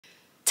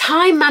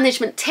Time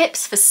management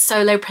tips for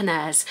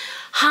solopreneurs.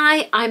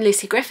 Hi, I'm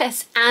Lucy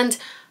Griffiths, and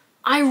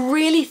I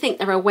really think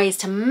there are ways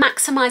to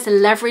maximize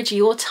and leverage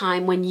your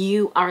time when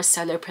you are a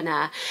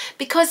solopreneur,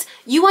 because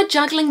you are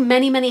juggling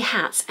many, many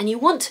hats and you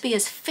want to be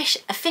as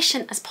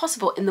efficient as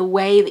possible in the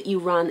way that you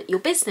run your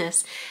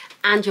business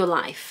and your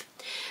life.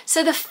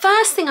 So the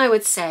first thing I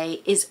would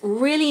say is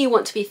really you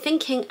want to be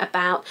thinking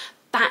about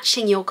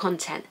batching your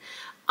content.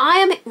 I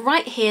am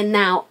right here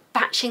now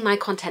batching my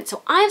content.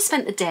 So I have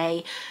spent the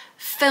day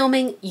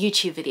filming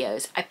YouTube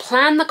videos. I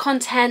plan the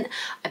content,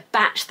 I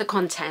batch the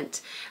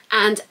content,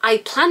 and I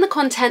plan the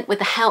content with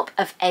the help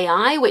of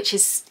AI, which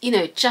is,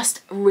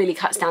 just really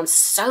cuts down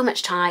so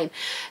much time.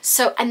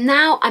 And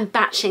now I'm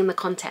batching the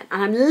content,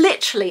 and I'm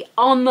literally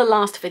on the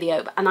last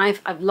video, and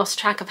I've lost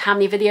track of how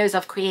many videos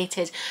I've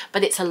created,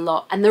 but it's a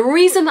lot. And the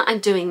reason that I'm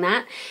doing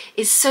that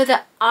is so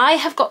that I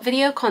have got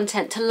video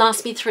content to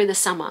last me through the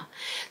summer.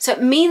 So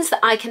it means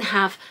that I can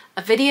have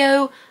a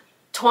video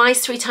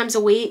twice, 3 times a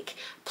week,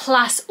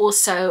 plus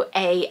also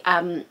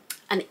an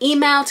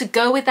email to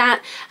go with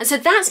that. And so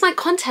that's my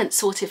content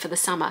sorted for the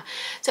summer.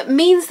 So it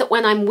means that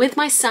when I'm with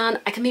my son,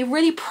 I can be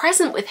really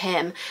present with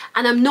him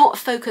and I'm not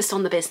focused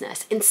on the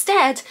business.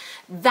 Instead,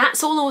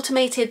 that's all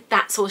automated,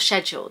 that's all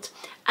scheduled.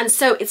 And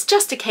so it's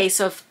just a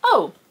case of,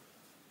 oh,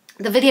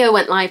 the video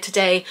went live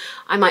today,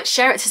 I might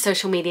share it to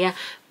social media,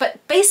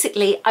 but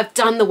basically I've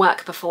done the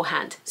work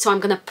beforehand. So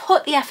I'm gonna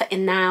put the effort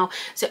in now,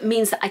 so it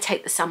means that I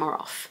take the summer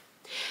off.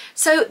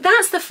 So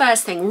that's the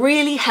first thing,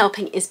 really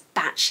helping is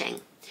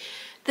batching.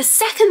 The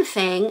second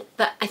thing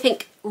that I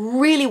think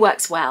really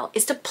works well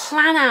is to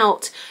plan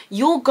out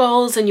your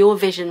goals and your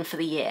vision for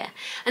the year.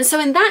 And so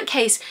in that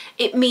case,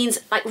 it means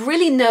like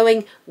really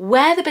knowing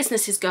where the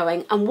business is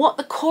going and what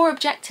the core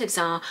objectives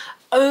are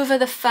over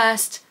the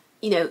first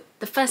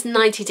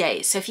 90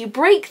 days. So if you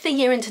break the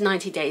year into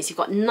 90 days, you've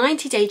got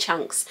 90-day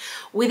chunks.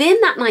 Within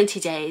that 90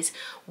 days,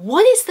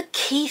 what is the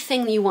key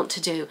thing you want to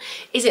do?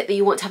 Is it that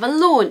you want to have a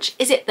launch?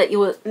 Is it that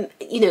you're,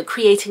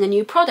 creating a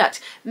new product?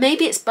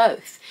 Maybe it's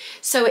both.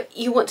 So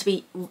you want to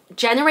be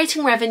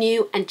generating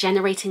revenue and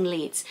generating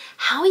leads.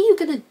 How are you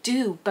going to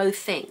do both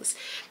things?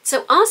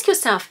 So ask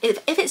yourself,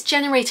 if it's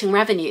generating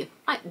revenue,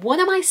 what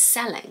am I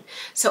selling?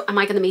 So am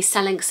I going to be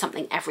selling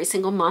something every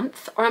single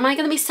month, or am I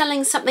going to be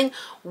selling something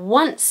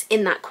once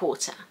in that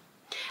quarter?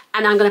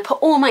 And I'm going to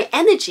put all my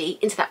energy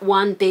into that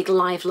one big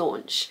live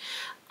launch.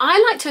 I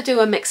like to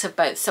do a mix of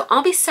both. So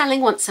I'll be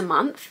selling once a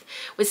month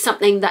with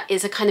something that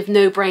is a kind of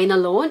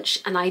no-brainer launch,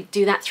 and I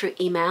do that through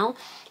email.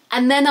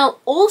 And then I'll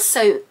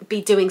also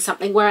be doing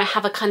something where I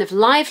have a kind of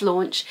live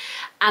launch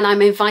and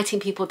I'm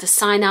inviting people to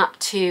sign up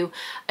to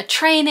a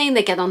training,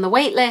 they get on the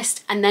wait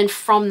list, and then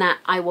from that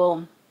I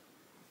will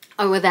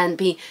then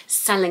be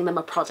selling them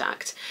a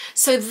product.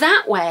 So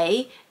that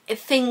way,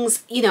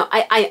 things,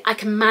 I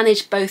can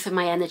manage both of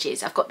my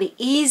energies. I've got the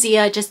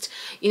easier just,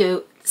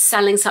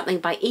 selling something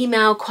by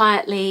email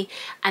quietly,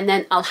 and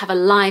then I'll have a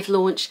live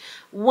launch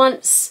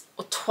once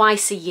or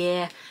twice a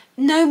year.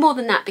 No more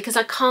than that, because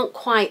I can't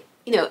quite,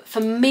 for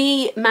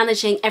me,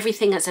 managing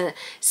everything as a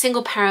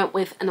single parent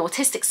with an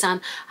autistic son,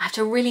 I have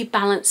to really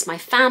balance my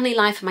family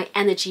life and my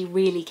energy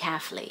really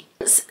carefully.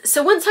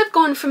 So once I've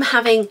gone from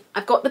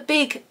I've got the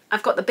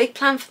big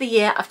plan for the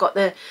year, I've got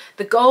the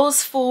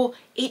goals for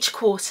each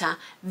quarter,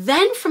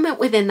 then from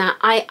within that,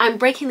 I'm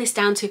breaking this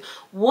down to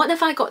what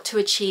have I got to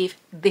achieve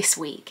this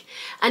week?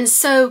 And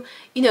so,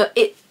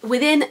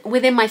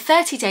 within my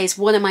 30 days,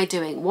 what am I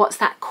doing? What's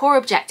that core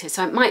objective?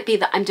 So it might be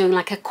that I'm doing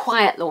like a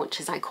quiet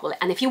launch, as I call it.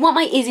 And if you want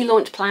my easy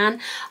launch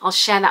plan, I'll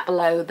share that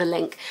below, the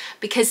link,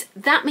 because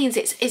that means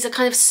it's a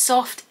kind of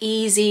soft,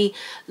 easy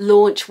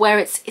launch where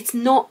it's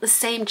not the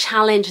same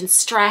challenge and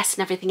stress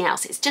and everything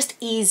else. It's just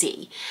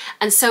easy.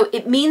 And so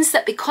it means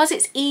that because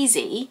it's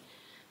easy,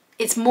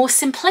 it's more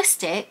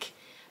simplistic,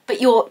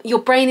 but your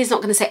brain is not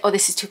going to say, oh,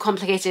 this is too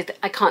complicated,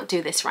 I can't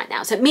do this right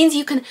now. So it means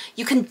you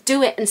can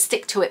do it and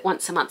stick to it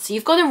once a month. So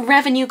you've got a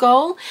revenue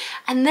goal,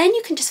 and then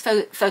you can just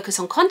focus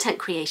on content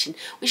creation,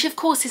 which of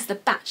course is the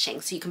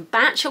batching. So you can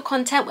batch your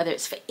content, whether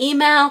it's for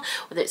email,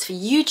 whether it's for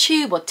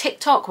YouTube or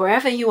TikTok,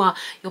 wherever you are,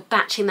 you're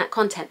batching that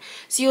content.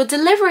 So you're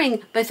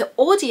delivering both the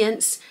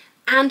audience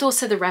and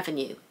also the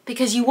revenue,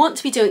 because you want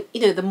to be doing,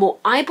 the more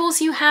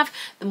eyeballs you have,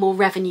 the more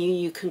revenue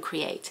you can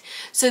create.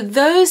 So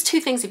those two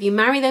things, if you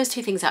marry those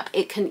two things up,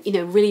 it can,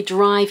 really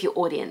drive your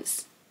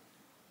audience.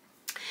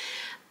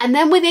 And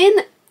then within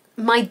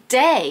my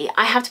day,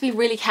 I have to be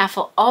really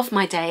careful of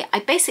my day. I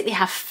basically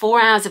have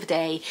 4 hours of a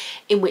day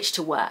in which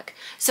to work.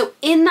 So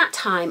in that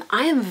time,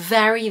 I am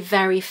very,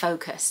 very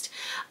focused.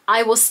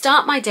 I will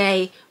start my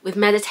day with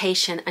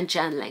meditation and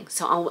journaling.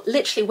 So I'll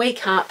literally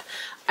wake up,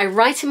 I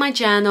write in my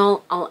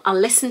journal, I'll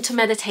listen to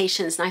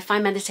meditations, and I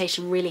find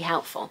meditation really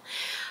helpful.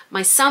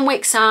 My son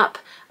wakes up.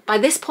 By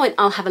this point,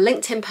 I'll have a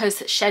LinkedIn post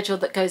that's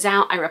scheduled that goes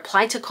out. I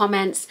reply to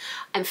comments.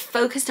 I'm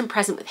focused and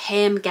present with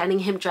him, getting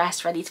him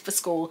dressed, ready for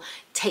school,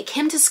 take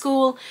him to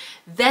school.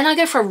 Then I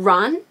go for a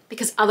run,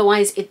 because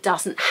otherwise it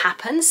doesn't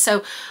happen.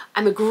 So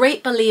I'm a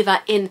great believer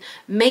in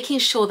making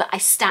sure that I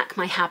stack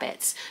my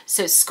habits.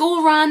 So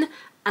school run,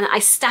 and I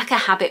stack a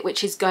habit,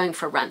 which is going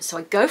for a run. So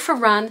I go for a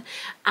run,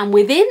 and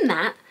within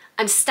that,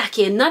 I'm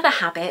stacking another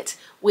habit,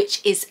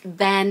 which is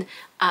then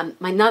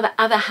my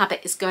other habit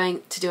is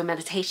going to do a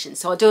meditation.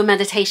 So I'll do a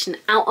meditation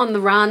out on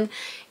the run,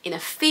 in a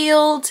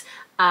field,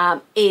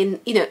 in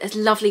a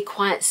lovely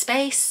quiet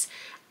space.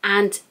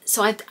 And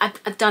so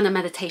I've done a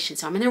meditation.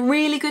 So I'm in a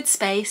really good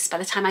space by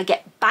the time I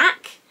get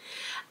back,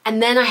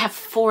 and then I have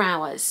 4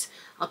 hours.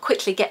 I'll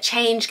quickly get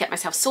changed, get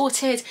myself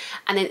sorted,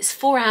 and then it's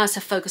 4 hours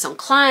to focus on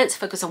clients,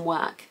 focus on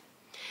work.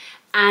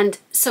 And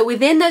so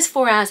within those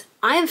 4 hours,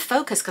 I am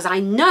focused because I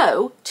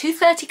know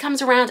 2:30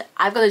 comes around,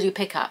 I've got to do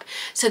pickup.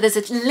 So there's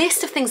a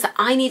list of things that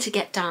I need to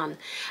get done.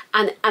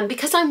 And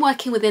because I'm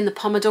working within the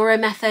Pomodoro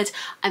method,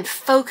 I'm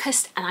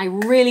focused and I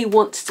really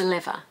want to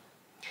deliver.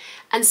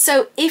 And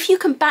so if you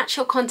can batch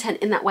your content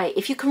in that way,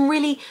 if you can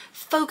really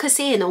focus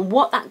in on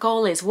what that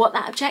goal is, what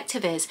that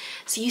objective is,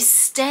 so you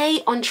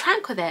stay on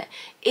track with it,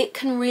 it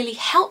can really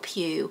help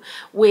you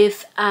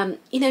with,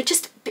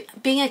 just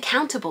being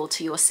accountable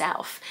to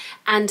yourself.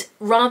 And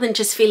rather than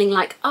just feeling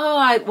like,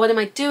 oh, what am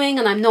I doing?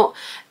 And I'm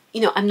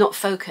not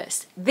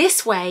focused.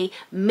 This way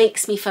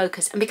makes me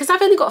focus. And because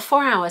I've only got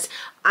 4 hours,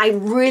 I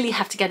really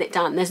have to get it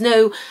done. There's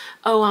no,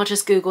 oh, I'll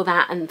just Google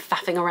that and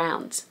faffing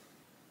around.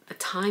 The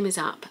time is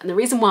up, and the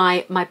reason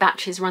why my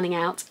battery is running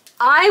out,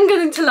 I'm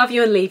going to love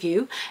you and leave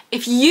you.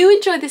 If you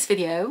enjoyed this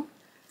video,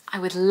 I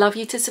would love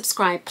you to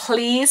subscribe.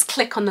 Please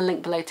click on the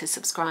link below to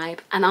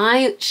subscribe, and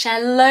I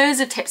share loads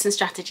of tips and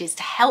strategies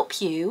to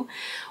help you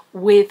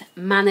with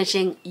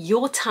managing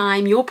your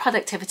time, your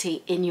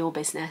productivity in your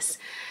business.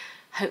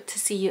 Hope to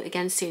see you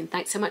again soon.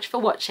 Thanks so much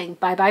for watching.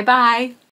 Bye, bye, bye.